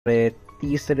हमारे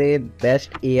तीसरे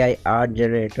best AI art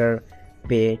generator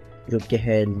पे जो कि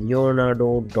है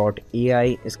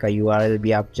Leonardo.ai। इसका यूआरएल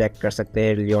भी आप चेक कर सकते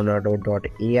हैं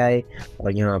Leonardo.ai,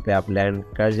 और यहाँ पे आप लैंड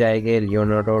कर जाएंगे।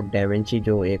 लियोनार्डो डाविंची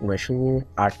जो एक मशहूर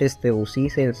आर्टिस्ट थे, उसी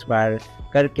से इंस्पायर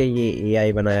करके ये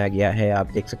एआई बनाया गया है।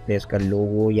 आप देख सकते हैं इसका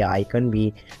लोगो या आइकन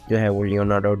भी जो है वो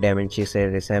लियोनार्डो डाविंची से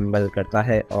रिसेंबल करता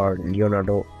है, और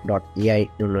Leonardo.ai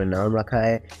उन्होंने नाम रखा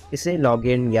है। इसे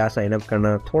लॉगिन या साइन अप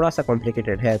करना थोड़ा सा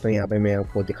कॉम्प्लिकेटेड है, तो यहाँ पे मैं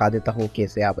आपको दिखा देता हूँ कि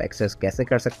इसे आप एक्सेस कैसे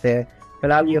कर सकते हैं।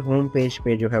 फिलहाल ये होम पेज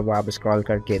पे जो है वो आप स्क्रॉल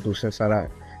करके दूसरा सारा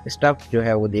स्टफ जो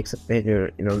है वो देख सकते हैं जो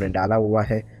इन्होंने डाला हुआ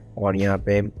है, और यहाँ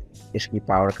पे इसकी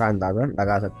पावर का अंदाज़ा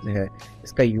लगा सकते हैं।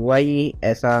 इसका यूआई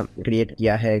ऐसा क्रिएट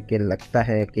किया है कि लगता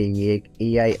है कि ये एक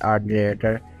एआई आर्ट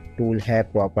जनरेटर टूल है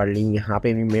प्रॉपरली। यहाँ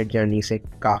पे भी मिडजर्नी से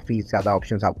काफ़ी ज़्यादा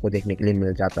ऑप्शंस आपको देखने के लिए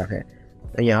मिल जाता है।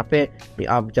 यहाँ पे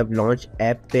आप जब लॉन्च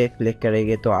ऐप पे क्लिक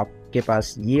करेंगे तो आपके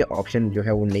पास ये ऑप्शन जो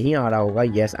है वो नहीं आ रहा होगा,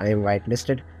 yes I am white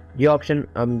listed. ये ऑप्शन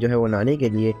हम जो है वो लाने के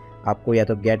लिए आपको या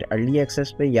तो गेट अर्ली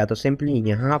एक्सेस पे या तो सिंपली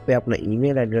यहाँ पे अपना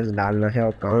ईमेल एड्रेस डालना है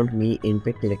और काउंट मी इन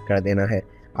पे क्लिक कर देना है।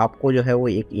 आपको जो है वो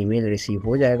एक ईमेल रिसीव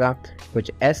हो जाएगा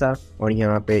कुछ ऐसा, और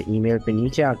यहाँ पे ईमेल पे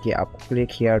नीचे आके आपको click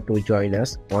here to join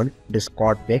us on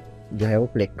Discord पे जो है वो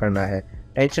क्लिक करना है।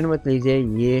 टेंशन मत लीजिए,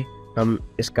 ये हम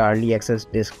इसका अर्ली एक्सेस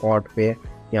डिस्कॉर्ड पे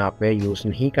यहाँ पे यूज़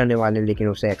नहीं करने वाले, लेकिन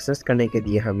उसे एक्सेस करने के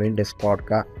लिए हमें डिस्कॉर्ड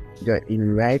का जो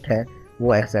इनवाइट है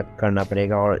वो एक्सेप्ट करना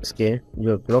पड़ेगा और इसके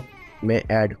जो ग्रुप में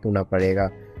ऐड होना पड़ेगा।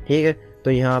 ठीक है,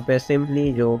 तो यहाँ पे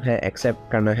सिंपली जो है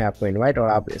एक्सेप्ट करना है आपको इनवाइट, और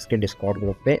आप इसके डिस्कॉर्ड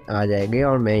ग्रुप पे आ जाएंगे।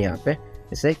 और मैं यहाँ पे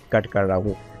इसे कट कर रहा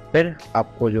हूँ। फिर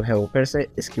आपको जो है वो फिर से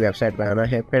इसकी वेबसाइट पे आना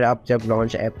है। फिर आप जब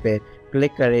लॉन्च ऐप पे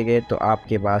क्लिक करेंगे तो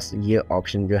आपके पास ये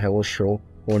ऑप्शन जो है वो शो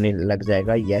होने लग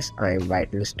जाएगा, yes I am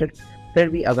white listed. फिर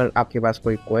भी अगर आपके पास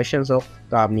कोई क्वेश्चंस हो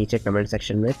तो आप नीचे कमेंट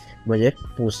सेक्शन में मुझे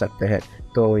पूछ सकते हैं।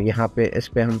 तो यहाँ पे इस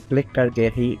पे हम क्लिक करके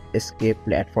ही इसके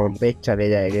प्लेटफॉर्म पे चले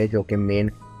जाएंगे, जो कि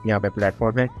मेन यहाँ पे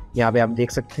प्लेटफॉर्म है। यहाँ पे आप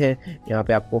देख सकते हैं, यहाँ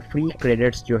पे आपको फ्री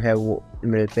क्रेडिट्स जो है वो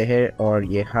मिलते हैं, और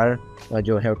ये हर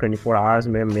जो है 24 आवर्स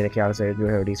में मेरे ख्याल से जो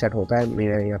है रीसेट होता है।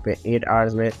 मेरे यहाँ पे 8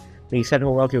 आवर्स में रीसेट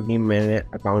होगा, क्योंकि मैंने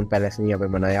अकाउंट पहले से यहाँ पे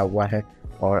बनाया हुआ है,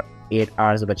 और 8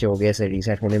 आवर्स बचे हो गए इसे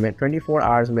रीसेट होने में। 24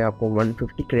 आवर्स में आपको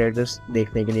 150 क्रेडिट्स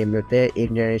देखने के लिए मिलते हैं। एक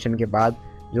जनरेशन के बाद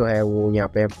जो है वो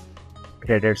यहाँ पे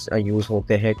क्रेडिट्स यूज़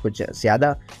होते हैं कुछ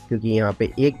ज़्यादा, क्योंकि यहाँ पे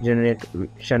एक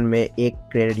जनरेशन में एक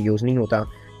क्रेडिट यूज़ नहीं होता।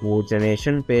 वो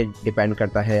जनरेशन पे डिपेंड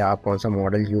करता है आप कौन सा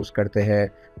मॉडल यूज़ करते हैं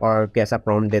और कैसा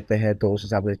प्रॉम्प्ट देते हैं, तो उस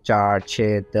हिसाब से 4,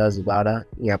 6, 10, 12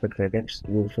 यहाँ पे क्रेडिट्स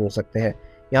यूज़ हो सकते हैं।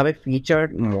 यहाँ पे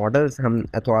फीचर्ड मॉडल्स हम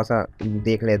थोड़ा सा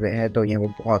देख लेते हैं, तो यहाँ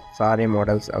पे बहुत सारे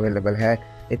मॉडल्स अवेलेबल है।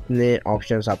 इतने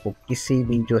ऑप्शंस आपको किसी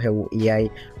भी जो है वो एआई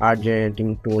आर्ट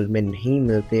जनरेटिंग टूल में नहीं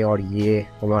मिलते, और ये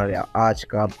हमारे आज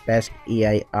का best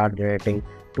AI art generating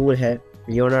tool है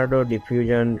Leonardo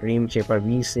diffusion dream shaper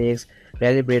V6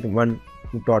 calibrate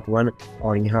 1.1।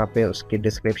 और यहाँ पे उसके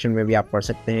डिस्क्रिप्शन में भी आप पढ़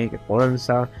सकते हैं कि कौन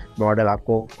सा मॉडल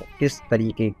आपको किस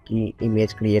तरीके की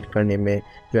इमेज क्रिएट करने में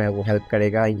जो है वो हेल्प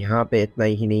करेगा। यहाँ पे इतना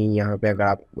ही नहीं, यहाँ पे अगर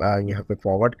आप यहाँ पे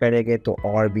फॉरवर्ड करेंगे तो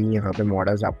और भी यहाँ पे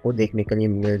मॉडल्स आपको देखने के लिए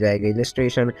मिल जाएंगे।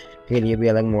 इलस्ट्रेशन के लिए भी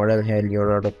अलग मॉडल है,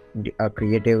 लियोनार्डो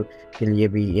क्रिएटिव के लिए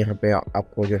भी यहाँ पे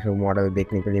आपको जो है मॉडल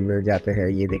देखने के लिए मिल जाते हैं।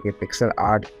 ये देखिए पिक्सल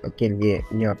आर्ट के लिए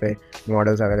यहाँ पे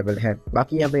मॉडल्स अवेलेबल है।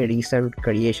 बाकी यहाँ पे रिसेंट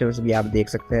क्रिएशंस भी आप देख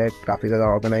सकते हैं, काफ़ी ज़्यादा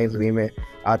ऑर्गेनाइज वे में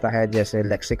आता है, जैसे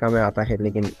लेक्सिका में आता है,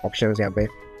 लेकिन ऑप्शंस यहाँ पे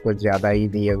कुछ ज़्यादा ही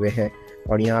दिए हुए हैं।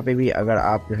 और यहाँ पे भी अगर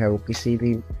आप जो है वो किसी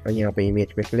भी यहाँ पे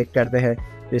इमेज पे क्लिक करते हैं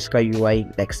तो इसका यूआई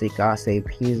लेक्सिका से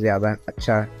भी ज़्यादा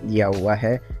अच्छा दिया हुआ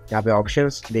है। यहाँ पे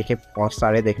ऑप्शंस देखे बहुत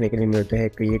सारे देखने के लिए मिलते हैं।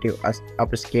 क्रिएटिव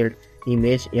अपस्केल्ड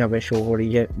इमेज यहाँ पे शो हो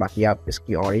रही है। बाकी आप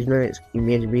इसकी ओरिजिनल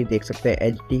इमेज भी देख सकते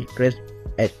हैं, HD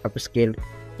क्रिस्प अपस्केल्ड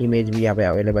इमेज भी यहाँ पे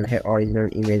अवेलेबल है। ओरिजिनल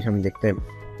इमेज हम देखते हैं,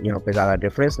 यहाँ पे ज़्यादा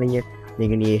डिफरेंस नहीं है,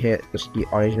 लेकिन ये है उसकी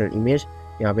ओरिजिनल इमेज।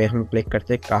 यहाँ पे हम क्लिक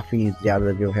करते काफ़ी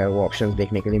ज़्यादा जो है वो ऑप्शंस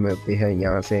देखने के लिए मिलती है।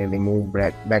 यहाँ से रिमूव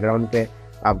बैकग्राउंड पे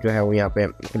आप जो है वो यहाँ पे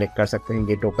क्लिक कर सकते हैं,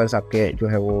 ये टोकन्स आपके जो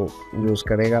है वो यूज़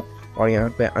करेगा। और यहाँ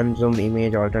पे अनजूम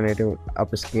इमेज, ऑल्टरनेटिव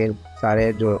अपस्केल,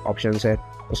 सारे जो ऑप्शंस है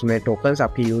उसमें टोकन्स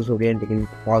आपकी यूज़ हो गए, लेकिन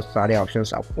बहुत सारे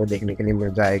ऑप्शंस आपको देखने के लिए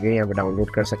मिल जाएंगे। यहाँ पे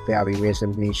डाउनलोड कर सकते हैं आप, इमेज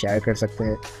सिंपली शेयर कर सकते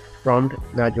हैं।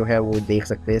 प्रॉम्प्ट जो है वो देख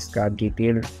सकते हैं, इसका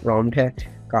डिटेल्ड प्रॉम्प्ट है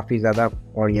काफ़ी ज़्यादा,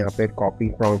 और यहाँ पे कॉपी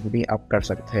प्रॉम्प्ट भी आप कर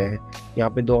सकते हैं। यहाँ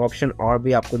पे 2 ऑप्शन और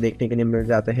भी आपको देखने के लिए मिल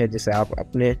जाते हैं, जिसे आप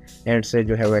अपने एंड से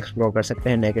जो है वो एक्सप्लोर कर सकते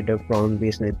हैं। नेगेटिव प्रॉम्प्ट भी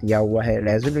इसने दिया हुआ है,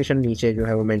 रेजोल्यूशन नीचे जो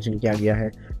है वो मेंशन किया गया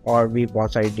है, और भी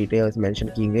बहुत सारी डिटेल्स मेंशन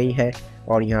की गई है।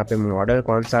 और यहाँ पे मॉडल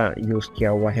कौन सा यूज़ किया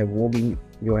हुआ है वो भी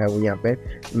जो है वो यहाँ पे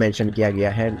मेंशन किया गया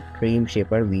है, ड्रीम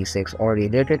शेपर V6। और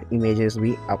रिलेटेड इमेजेस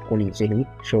भी आपको नीचे ही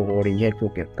शो हो रही है, जो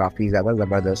कि काफ़ी ज़्यादा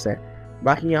ज़बरदस्त है।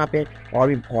 बाकी यहाँ पे और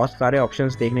भी बहुत सारे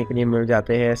ऑप्शंस देखने के लिए मिल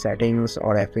जाते हैं, सेटिंग्स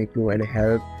और FAQ एंड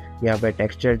हेल्प। यहाँ पे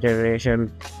texture generation,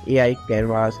 AI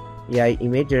canvas, AI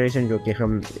image generation जो कि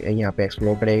हम यहाँ पे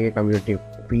एक्सप्लोर करेंगे, community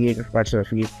feed, personal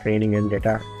feed, training and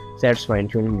data sets, fine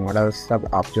tune models, सब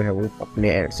आप जो है वो अपने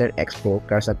एंड से एक्सप्लोर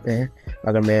कर सकते हैं।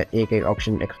 अगर मैं एक एक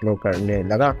ऑप्शन एक्सप्लोर करने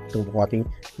लगा तो बहुत ही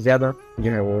ज़्यादा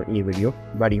जो है वो ये वीडियो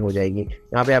बड़ी हो जाएगी।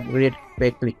 यहाँ पे अपग्रेड पे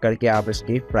क्लिक करके आप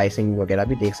इसकी प्राइसिंग वगैरह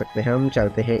भी देख सकते हैं। हम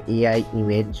चलते हैं AI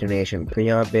इमेज जनरेशन। तो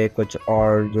यहाँ पे कुछ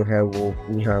और जो है वो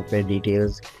यहाँ पे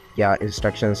डिटेल्स या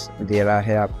इंस्ट्रक्शंस दे रहा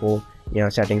है आपको। यहाँ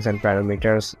सेटिंग्स एंड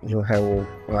पैरामीटर्स जो है वो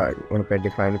उन पर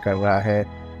डिफाइन कर रहा है,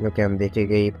 जो कि हम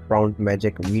देखेंगे। Prompt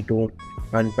magic V2,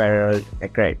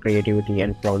 unparalleled creativity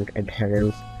and prompt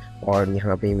adherence. और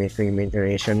यहाँ पे image to image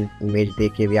generation, image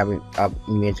देख के भी आप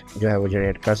इमेज जो है वो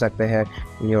जनरेट कर सकते हैं।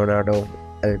 लियोनार्डो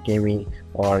एल्केमी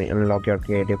और अनलॉक योर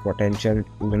क्रिएटिव पोटेंशियल,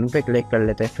 दोनों पे क्लिक कर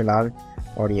लेते हैं फिलहाल।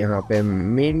 और यहाँ पे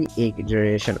मेरी एक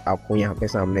जनरेशन आपको यहाँ पे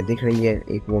सामने दिख रही है,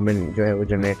 एक वुमेन जो है वो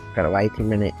जनरेट करवाई थी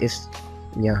मैंने इस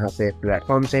यहाँ से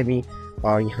प्लेटफॉर्म से भी।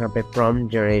 और यहाँ पे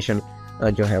प्रॉम्प्ट जनरेशन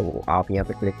जो है वो आप यहाँ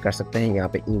पे क्लिक कर सकते हैं। यहाँ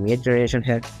पे इमेज जनरेशन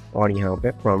है और यहाँ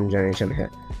पे प्रॉम्प्ट जनरेशन है।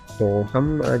 तो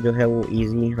हम जो है वो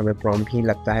इजी हमें प्रॉम्प्ट ही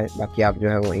लगता है, बाकी आप जो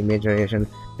है वो इमेज जनरेशन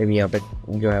पे भी यहाँ पे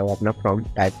जो है वो अपना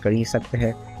प्रॉम्प्ट टाइप कर ही सकते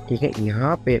हैं। ठीक है,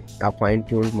 यहाँ पे आप फाइन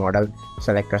ट्यून मॉडल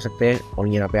सेलेक्ट कर सकते हैं और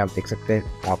यहाँ पे आप देख सकते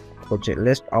हैं आप कुछ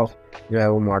लिस्ट ऑफ जो है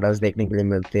वो मॉडल्स देखने के लिए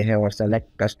मिलते हैं। और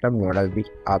सेलेक्ट कस्टम मॉडल भी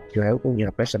आप जो है वो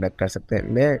यहाँ पे सेलेक्ट कर सकते हैं।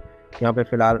 मैं यहाँ पे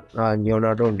फिलहाल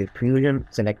लियोनार्डो डिफ्यूजन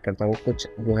सेलेक्ट करता हूँ, कुछ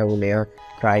जो है वो नया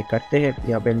ट्राई करते हैं।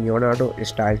 यहाँ पे लियोनार्डो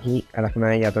स्टाइल ही रखना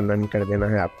है या तो नन कर देना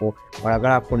है आपको। और अगर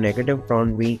आपको नेगेटिव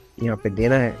प्रॉम्प्ट भी यहाँ पे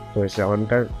देना है तो इसे ऑन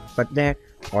कर सकते हैं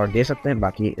और दे सकते हैं,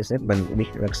 बाकी इसे बंद भी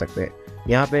रख सकते हैं।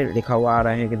 यहाँ पे लिखा हुआ आ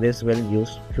रहा है कि this will use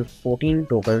 14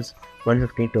 tokens,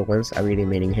 150 tokens अभी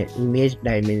रिमेनिंग है। इमेज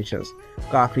डायमेंशंस,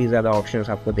 काफ़ी ज़्यादा ऑप्शंस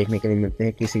आपको देखने के लिए मिलते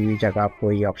हैं, किसी भी जगह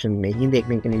आपको ये ऑप्शन नहीं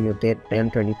देखने के लिए मिलते।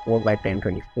 1024 बाई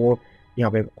 1024,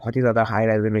 यहाँ पे बहुत ही ज़्यादा हाई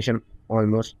रेजोल्यूशन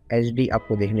ऑलमोस्ट HD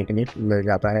आपको देखने के लिए मिल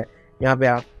जाता है। यहाँ पे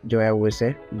आप जो है वो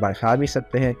इसे बढ़ा भी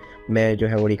सकते हैं। मैं जो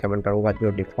है वो रिकमेंड करूँगा जो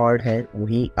डिफ़ॉल्ट है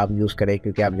वही आप यूज़ करें,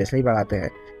 क्योंकि आप जैसे ही बढ़ाते हैं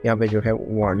यहाँ पे जो है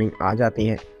वार्निंग आ जाती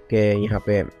है कि यहाँ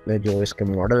पे जो इसके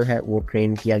मॉडल है वो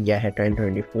ट्रेन किया गया है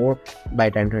 1024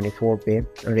 बाई 1024 पे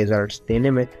रिजल्ट्स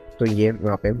देने में, तो ये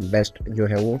वहाँ पे बेस्ट जो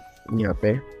है वो यहाँ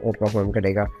पे वो परफॉर्म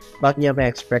करेगा। बाकी यहाँ पे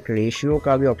एक्सपेक्ट रेशियो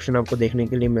का भी ऑप्शन आपको देखने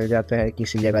के लिए मिल जाता है,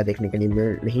 किसी जगह देखने के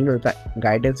लिए नहीं मिलता।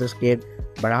 गाइडेंस स्केल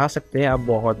बढ़ा सकते हैं आप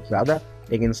बहुत ज़्यादा,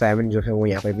 लेकिन 7 जो है वो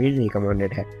यहाँ पे भी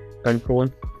रिकमेंडेड है।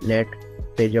 कंट्रोल नेट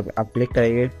पे जब आप क्लिक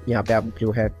करेंगे, यहाँ पे आप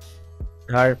जो है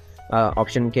हर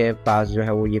ऑप्शन के पास जो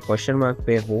है वो ये क्वेश्चन मार्क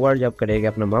पे होवर जब करेंगे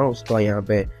अपना माउस, तो यहाँ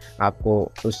पे आपको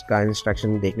उसका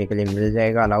इंस्ट्रक्शन देखने के लिए मिल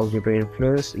जाएगा। Allows you to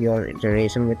influence your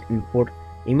generation with input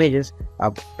images,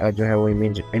 आप जो है वो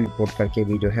इमेज इनपुट करके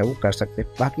भी जो है वो कर सकते हैं।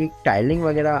 बाकी टाइलिंग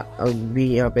वगैरह भी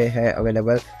यहाँ पे है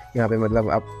अवेलेबल। यहाँ पे मतलब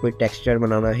आप कोई टेक्सचर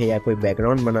बनाना है या कोई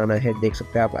बैकग्राउंड बनाना है, देख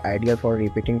सकते हैं आप ideal for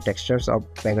repeating textures of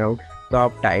background, तो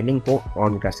आप टाइलिंग को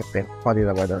ऑन कर सकते हैं। बहुत ही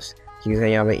ज़बरदस्त चीज़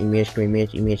है। यहाँ पे इमेज टू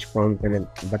इमेज फॉर्म मैंने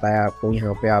बताया आपको,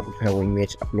 यहाँ पे आप जो है वो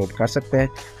इमेज अपलोड कर सकते हैं।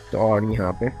 तो और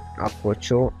यहाँ पे आपको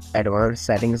शो एडवांस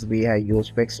सेटिंग्स भी है, यूज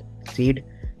पिक्स सीड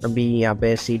भी यहाँ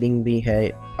पे सीडिंग भी है,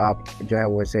 आप जो है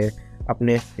वो इसे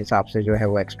अपने हिसाब से जो है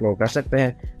वो एक्सप्लोर कर सकते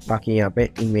हैं। बाकी यहाँ पे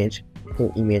इमेज तो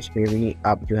इमेज पे भी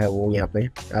आप जो है वो यहाँ पे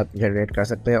आप जनरेट कर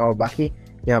सकते हैं। और बाकी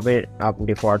यहाँ पे आप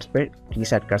डिफ़ॉल्ट्स पे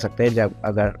रीसेट कर सकते हैं जब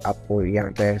अगर आपको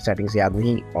यहाँ पे सेटिंग्स याद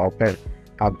नहीं, और फिर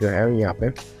आप जो है यहाँ पे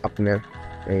अपने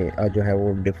जो है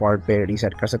वो डिफ़ॉल्ट पे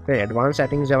रीसेट कर सकते हैं। एडवांस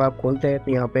सेटिंग्स जब आप खोलते हैं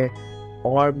तो यहाँ पे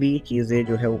और भी चीज़ें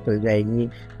जो है वो खुल जाएंगी।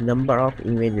 नंबर ऑफ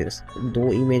इमेजेस,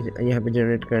 2 इमेज यहाँ पे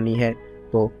जनरेट करनी है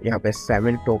तो यहाँ पे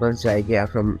 7 टोकन्स जाएंगे।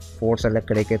 अगर हम 4 सेलेक्ट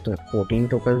करेंगे तो 14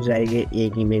 टोकन्स जाएंगे।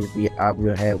 एक इमेज भी आप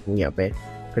जो है वो यहाँ पे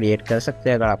क्रिएट कर सकते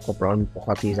हैं अगर आपको प्रॉम्प्ट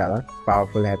बहुत ही ज़्यादा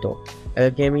पावरफुल है तो।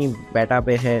 एल्केमी बेटा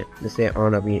पे है, जिसे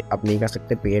ऑन अभी आप नहीं कर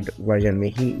सकते, पेड वर्जन में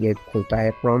ही ये खुलता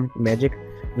है प्रॉम्प्ट मैजिक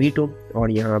V2।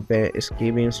 और यहाँ पे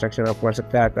इसकी भी इंस्ट्रक्शन आप पढ़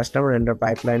सकते हैं। Customer render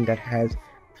pipeline that has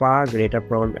far greater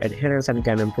prompt adherence and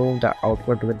can improve the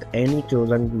output with any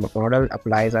chosen model,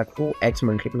 applies a 2x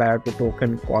multiplier to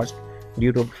token cost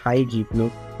due to high GPU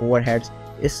overheads।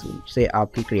 इससे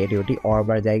आपकी creativity और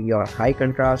बढ़ जाएगी। और high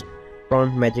contrast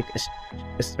prompt magic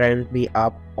strength भी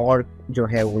आप और जो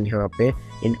है वो यहाँ पे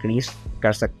इंक्रीज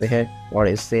कर सकते हैं, और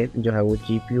इससे जो है वो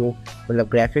GPU मतलब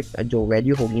ग्राफिक जो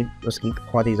वैल्यू होगी उसकी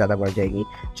बहुत ही ज़्यादा बढ़ जाएगी।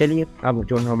 चलिए अब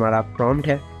जो हमारा प्रॉम्प्ट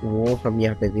है वो हम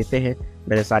यहाँ पे देते हैं।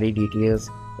 मैंने सारी डिटेल्स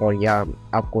और या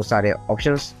आपको सारे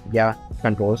ऑप्शंस या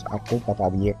कंट्रोल्स आपको बता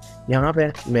दिए। यहाँ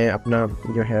पे मैं अपना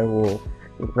जो है वो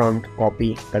प्रॉम्प्ट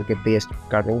कॉपी करके पेस्ट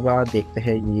करूँगा। देखते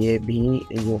हैं ये भी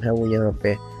जो है वो यहाँ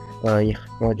पे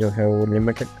वो जो है वो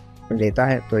लिमिटेड लेता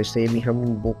है, तो इससे भी हम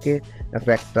बुके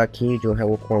इफेक्ट तक ही जो है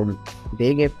वो फॉर्म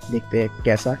देंगे। देखते हैं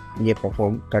कैसा ये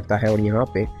परफॉर्म करता है, और यहाँ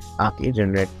पे आके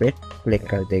जनरेट पे क्लिक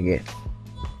कर देंगे।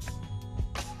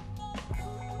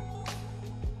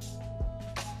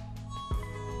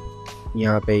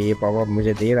 यहाँ पे ये पॉपअप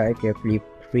मुझे दे रहा है कि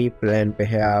फ्री प्लान पे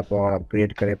है आप, और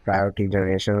अपग्रेड करें priority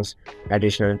generations,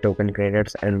 additional token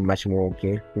credits and much more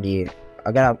के लिए।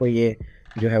 अगर आपको ये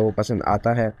जो है वो पसंद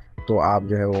आता है तो आप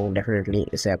जो है वो डेफिनेटली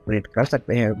इसे अपग्रेड कर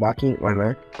सकते हैं। बाकी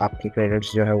वरना आपके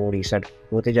क्रेडिट्स जो है वो रीसेट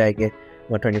होते जाएंगे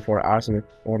 24 आवर्स में।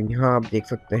 और यहाँ आप देख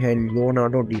सकते हैं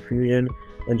लियोनार्डो डिफ्यूजन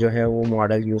जो है वो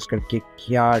मॉडल यूज़ करके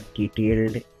क्या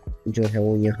डिटेल्ड जो है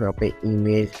वो यहाँ पे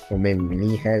इमेज हमें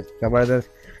मिली है। ज़बरदस्त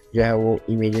जो है वो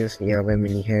इमेजेस यहाँ पे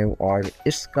मिली है, और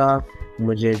इसका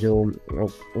मुझे जो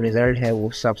रिज़ल्ट है वो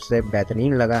सबसे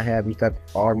बेहतरीन लगा है अभी तक।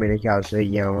 और मेरे ख्याल से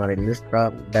ये हमारे लिस्ट का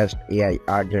best AI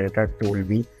art generator tool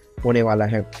भी होने वाला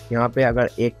है। यहाँ पे अगर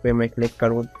एक पे मैं क्लिक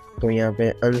करूँ तो यहाँ पे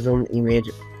अनजूम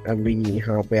इमेज अभी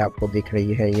यहाँ पे आपको दिख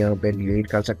रही है। यहाँ पे डिलीट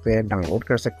कर सकते हैं, डाउनलोड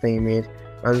कर सकते हैं इमेज,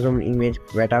 अनजूम इमेज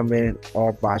बेटा में,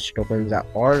 और 5 टोकन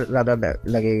और ज़्यादा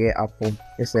लगेंगे आपको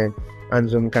इसे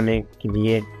अनजूम करने के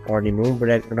लिए, और रिमूव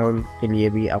बैकग्राउंड के लिए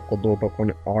भी आपको 2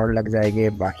 टोकन और लग जाएंगे।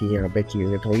 बाकी यहाँ पे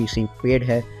चीज़ें थोड़ी सी पेड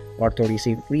है और थोड़ी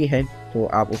सी फ्री है, तो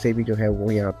आप उसे भी जो है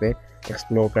वो यहाँ पे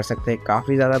एक्सप्लोर कर सकते हैं।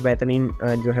 काफ़ी ज़्यादा बेहतरीन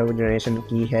जो है वो जनरेशन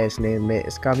की है इसने। मैं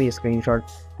इसका भी स्क्रीनशॉट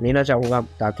लेना चाहूँगा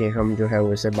ताकि हम जो है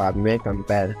वो इसे बाद में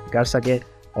कंपेयर कर सकें।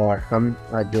 और हम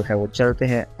जो है वो चलते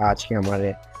हैं आज के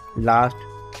हमारे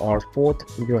लास्ट और फोर्थ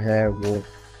जो है वो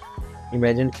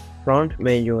इमेजिन प्रॉम्प्ट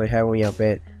में जो है वो यहाँ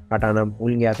पे हटाना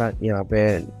भूल गया था, यहाँ पे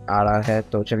आ रहा है।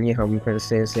 तो चलिए हम फिर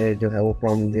से जो है वो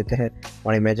प्रॉम्प्ट देते हैं,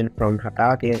 और इमेजिन प्रॉम्प्ट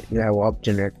हटा के जो है वो अब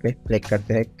जनरेट पे क्लिक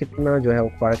करते हैं। कितना जो है वो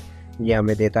फ़र्क ये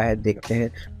हमें देता है देखते हैं।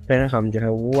 फिर हम जो है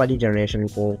वो वाली जनरेशन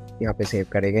को यहाँ पे सेव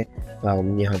करेंगे।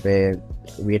 हम यहाँ पे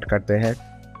वेट करते हैं।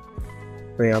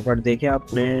 तो यहाँ पर देखिए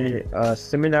आपने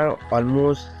सिमिलर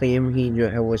ऑलमोस्ट सेम ही जो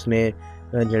है वो इसने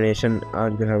जनरेशन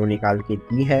जो है वो निकाल के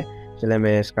दी है। चले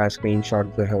मैं इसका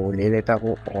स्क्रीनशॉट जो है वो ले लेता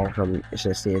हूँ और हम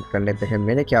इसे सेव कर लेते हैं।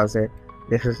 मेरे ख्याल से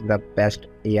this is the best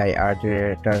AI art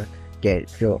generator के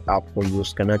जो आपको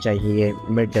यूज़ करना चाहिए।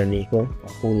 मिडजर्नी को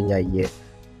भूल जाइए।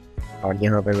 और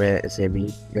यहाँ पे मैं इसे भी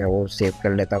जो है वो सेव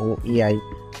कर लेता हूँ, AI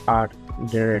art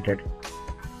generated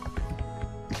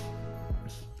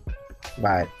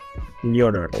by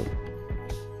Leonardo,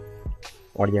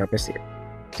 और यहाँ पे सेव।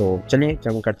 तो चलिए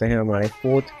जम करते हैं हमारे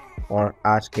फोर्थ और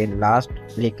आज के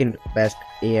लास्ट लेकिन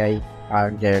best AI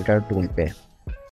art generator tool पे।